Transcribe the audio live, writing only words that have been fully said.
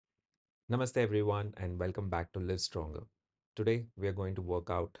Namaste everyone and welcome back to Live Stronger. Today we are going to work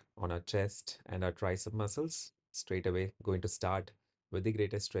out on our chest and our tricep muscles. Straight away, going to start with the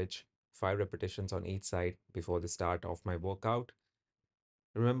greatest stretch, 5 repetitions on each side before the start of my workout.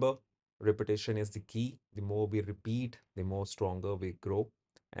 Remember, repetition is the key. The more we repeat, the more stronger we grow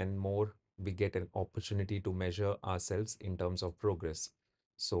and more we get an opportunity to measure ourselves in terms of progress.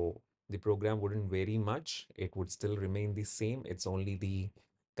 So the program wouldn't vary much. It would still remain the same. It's only the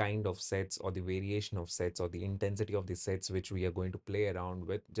kind of sets or the variation of sets or the intensity of the sets which we are going to play around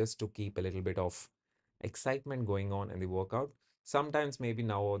with just to keep a little bit of excitement going on in the workout. Sometimes maybe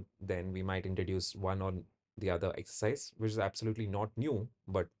now or then we might introduce one or the other exercise, which is absolutely not new,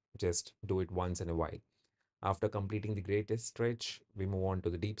 but just do it once in a while. After completing the greatest stretch, we move on to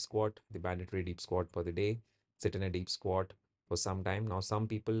the deep squat, the mandatory deep squat for the day. Sit in a deep squat for some time. Now, some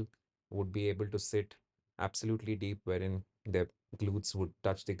people would be able to sit absolutely deep, wherein their glutes would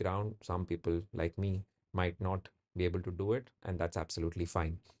touch the ground. Some people, like me, might not be able to do it, and that's absolutely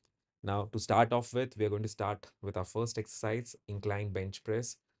fine. Now, to start off with, we're going to start with our first exercise, incline bench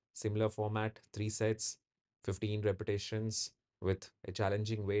press. Similar format, 3 sets, 15 repetitions with a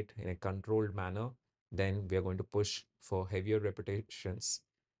challenging weight in a controlled manner. Then we are going to push for heavier repetitions,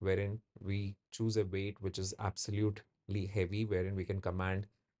 wherein we choose a weight which is absolutely heavy, wherein we can command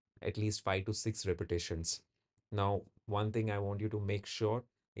at least 5 to 6 repetitions. Now, one thing I want you to make sure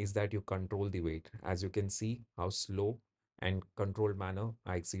is that you control the weight. As you can see, how slow and controlled manner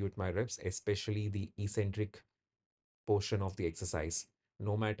I execute my reps, especially the eccentric portion of the exercise.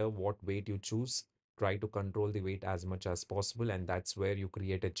 No matter what weight you choose, try to control the weight as much as possible, and that's where you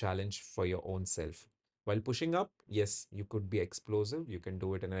create a challenge for your own self. While pushing up, yes, you could be explosive. You can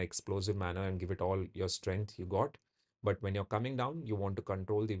do it in an explosive manner and give it all your strength you got. But when you're coming down, you want to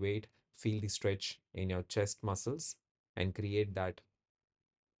control the weight, feel the stretch in your chest muscles, and create that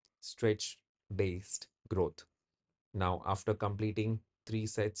stretch based growth. Now, after completing 3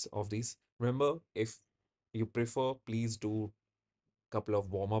 sets of these, remember, if you prefer, please do couple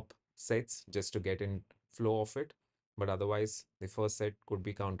of warm-up sets just to get in flow of it. But otherwise, the first set could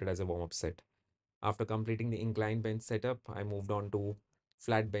be counted as a warm-up set. After completing the incline bench setup, I moved on to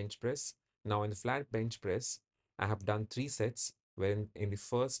flat bench press. Now in the flat bench press, I have done 3 sets, wherein in the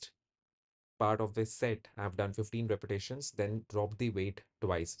first part of this set, I've done 15 repetitions, then dropped the weight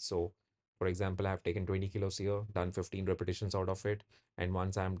twice. So, for example, I've taken 20 kilos here, done 15 repetitions out of it. And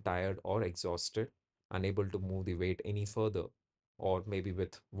once I'm tired or exhausted, unable to move the weight any further, or maybe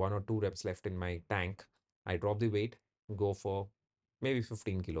with 1 or 2 reps left in my tank, I drop the weight, go for maybe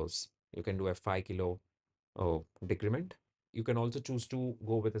 15 kilos. You can do a 5 kilo decrement. You can also choose to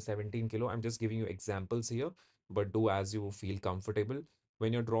go with a 17 kilo. I'm just giving you examples here, but do as you feel comfortable.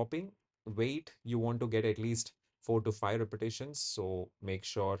 When you're dropping weight, you want to get at least 4 to 5 repetitions. So make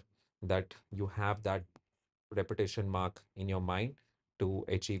sure that you have that repetition mark in your mind to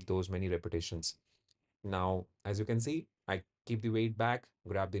achieve those many repetitions. Now, as you can see, I keep the weight back,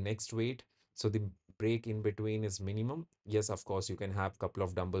 grab the next weight. So the break in between is minimum. Yes, of course, you can have a couple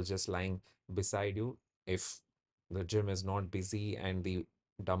of dumbbells just lying beside you. If the gym is not busy and the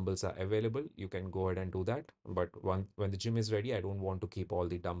dumbbells are available, you can go ahead and do that. But when the gym is ready, I don't want to keep all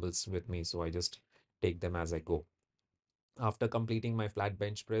the dumbbells with me. So I just take them as I go. After completing my flat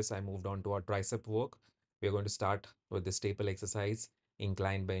bench press, I moved on to our tricep work. We're going to start with the staple exercise,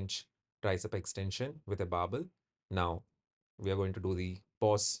 incline bench tricep extension with a barbell. Now, we are going to do the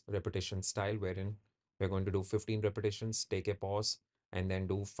pause repetition style, wherein we're going to do 15 repetitions, take a pause, and then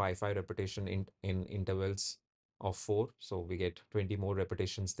do 5 repetition in intervals of 4. So we get 20 more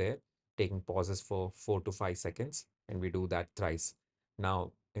repetitions there, taking pauses for 4 to 5 seconds, and we do that thrice.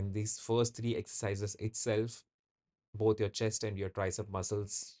 Now, in these first 3 exercises itself, both your chest and your tricep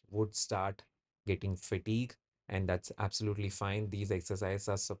muscles would start getting fatigue, and that's absolutely fine. These exercises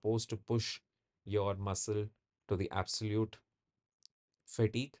are supposed to push your muscle to the absolute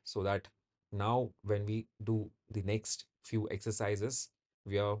fatigue so that now when we do the next few exercises,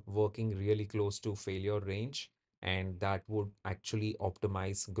 we are working really close to failure range, and that would actually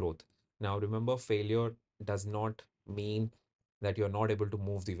optimize growth. Now remember, failure does not mean that you're not able to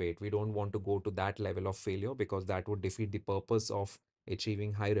move the weight. We don't want to go to that level of failure because that would defeat the purpose of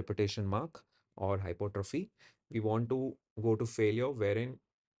achieving high repetition mark or hypertrophy. We want to go to failure wherein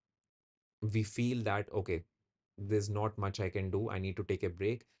we feel that okay, there's not much I can do. I need to take a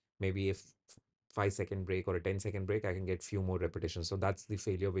break. Maybe if 5 second break or a 10 second break, I can get few more repetitions. So that's the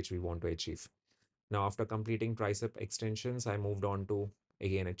failure which we want to achieve. Now, after completing tricep extensions, I moved on to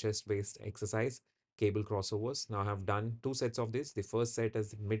again a chest-based exercise, cable crossovers. Now I have done 2 sets of this. The first set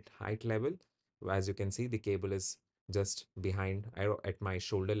is mid-height level. As you can see, the cable is just behind at my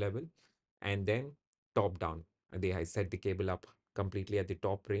shoulder level. and then top down. I set the cable up completely at the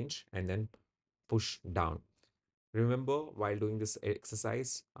top range and then push down. Remember, while doing this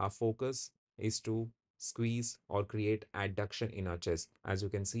exercise, our focus is to squeeze or create adduction in our chest. As you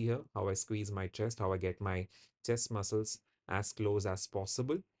can see here, how I squeeze my chest, how I get my chest muscles as close as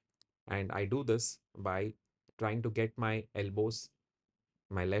possible. And I do this by trying to get my elbows,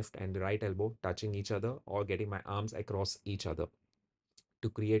 my left and the right elbow touching each other, or getting my arms across each other to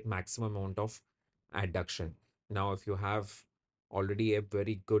create maximum amount of adduction. Now, if you have already a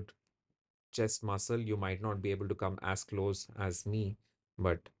very good chest muscle, you might not be able to come as close as me,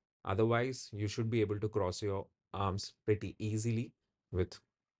 but otherwise you should be able to cross your arms pretty easily with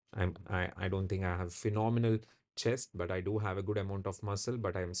I don't think I have phenomenal chest, but I do have a good amount of muscle,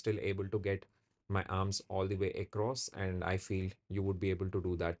 but I am still able to get my arms all the way across, and I feel you would be able to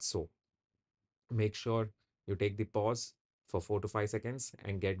do that. So make sure you take the pause for 4 to 5 seconds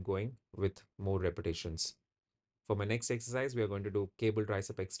and get going with more repetitions. For my next exercise, we are going to do cable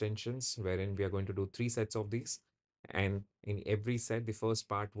tricep extensions, wherein we are going to do 3 sets of these. And in every set, the first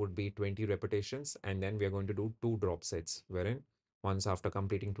part would be 20 repetitions, and then we are going to do 2 drop sets, wherein once after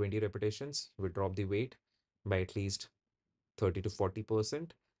completing 20 repetitions, we drop the weight by at least 30 to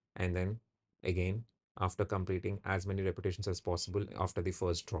 40%. And then again, after completing as many repetitions as possible after the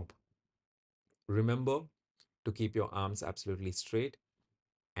first drop. Remember to keep your arms absolutely straight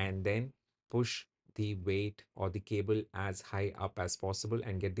and then push the weight or the cable as high up as possible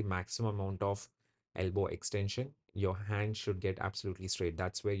and get the maximum amount of elbow extension. Your hand should get absolutely straight.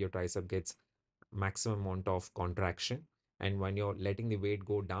 That's where your tricep gets maximum amount of contraction. And when you're letting the weight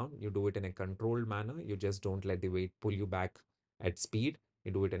go down, you do it in a controlled manner. You just don't let the weight pull you back at speed.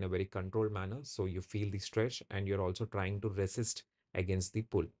 You do it in a very controlled manner so you feel the stretch and you're also trying to resist against the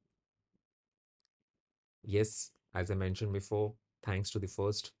pull. Yes, as I mentioned before, thanks to the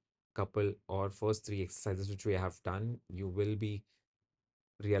first couple or first 3 exercises which we have done, you will be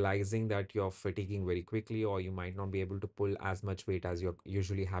realizing that you're fatiguing very quickly, or you might not be able to pull as much weight as you're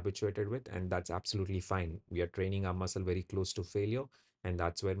usually habituated with, and that's absolutely fine. We are training our muscle very close to failure, and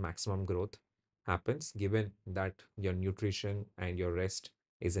that's where maximum growth happens, given that your nutrition and your rest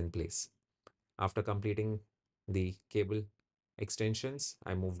is in place. After completing the cable extensions,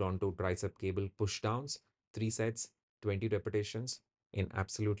 I moved on to tricep cable pushdowns, 3 sets, 20 repetitions in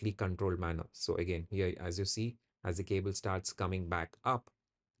absolutely controlled manner. So again, here, as you see, as the cable starts coming back up,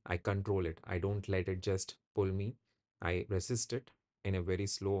 I control it. I don't let it just pull me. I resist it in a very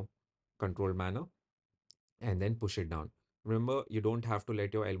slow, controlled manner and then push it down. Remember, you don't have to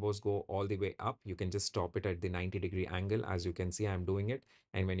let your elbows go all the way up. You can just stop it at the 90-degree angle. As you can see, I'm doing it.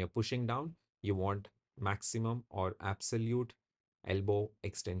 And when you're pushing down, you want maximum or absolute elbow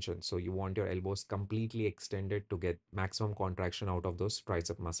extension. So you want your elbows completely extended to get maximum contraction out of those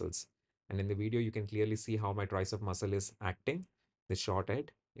tricep muscles. And in the video, you can clearly see how my tricep muscle is acting. The short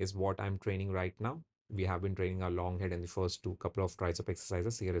head is what I'm training right now. We have been training our long head in the first two couple of tricep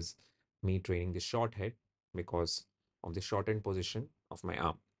exercises. Here is me training the short head because of the shortened position of my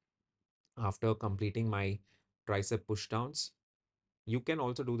arm. After completing my tricep pushdowns, you can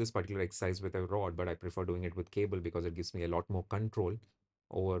also do this particular exercise with a rod, but I prefer doing it with cable because it gives me a lot more control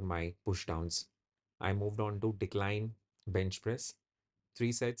over my pushdowns. I moved on to decline bench press,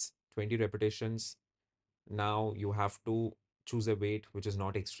 3 sets, 20 repetitions. Now you have to choose a weight which is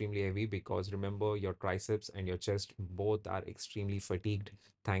not extremely heavy, because remember, your triceps and your chest both are extremely fatigued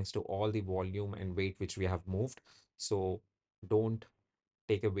thanks to all the volume and weight which we have moved. So don't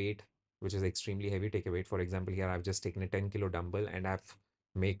take a weight which is extremely heavy. Take a weight, for example, here I've just taken a 10-kilo dumbbell and I've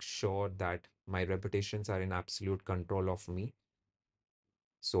make sure that my repetitions are in absolute control of me.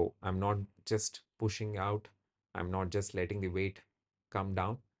 So I'm not just pushing out, I'm not just letting the weight come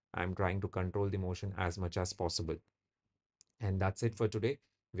down. I'm trying to control the motion as much as possible. And that's it for today.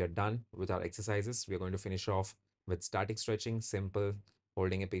 We are done with our exercises. We are going to finish off with static stretching, simple,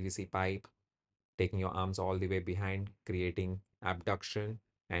 holding a PVC pipe, taking your arms all the way behind, creating abduction,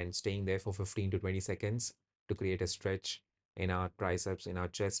 and staying there for 15 to 20 seconds to create a stretch in our triceps, in our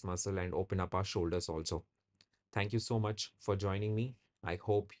chest muscle, and open up our shoulders also. Thank you so much for joining me. I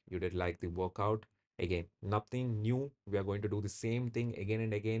hope you did like the workout. Again, nothing new. We are going to do the same thing again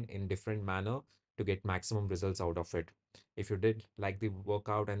and again in different manner to get maximum results out of it. If you did like the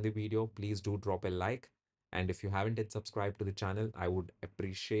workout and the video, please do drop a like. And if you haven't yet subscribed to the channel, I would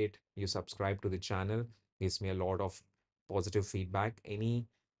appreciate you subscribe to the channel. Gives me a lot of positive feedback. Any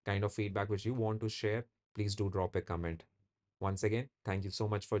kind of feedback which you want to share, please do drop a comment. Once again, thank you so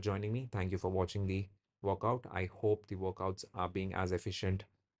much for joining me. Thank you for watching the workout. I hope the workouts are being as efficient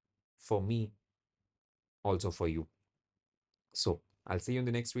for me, also for you. So I'll see you in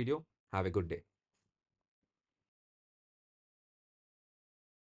the next video. Have a good day.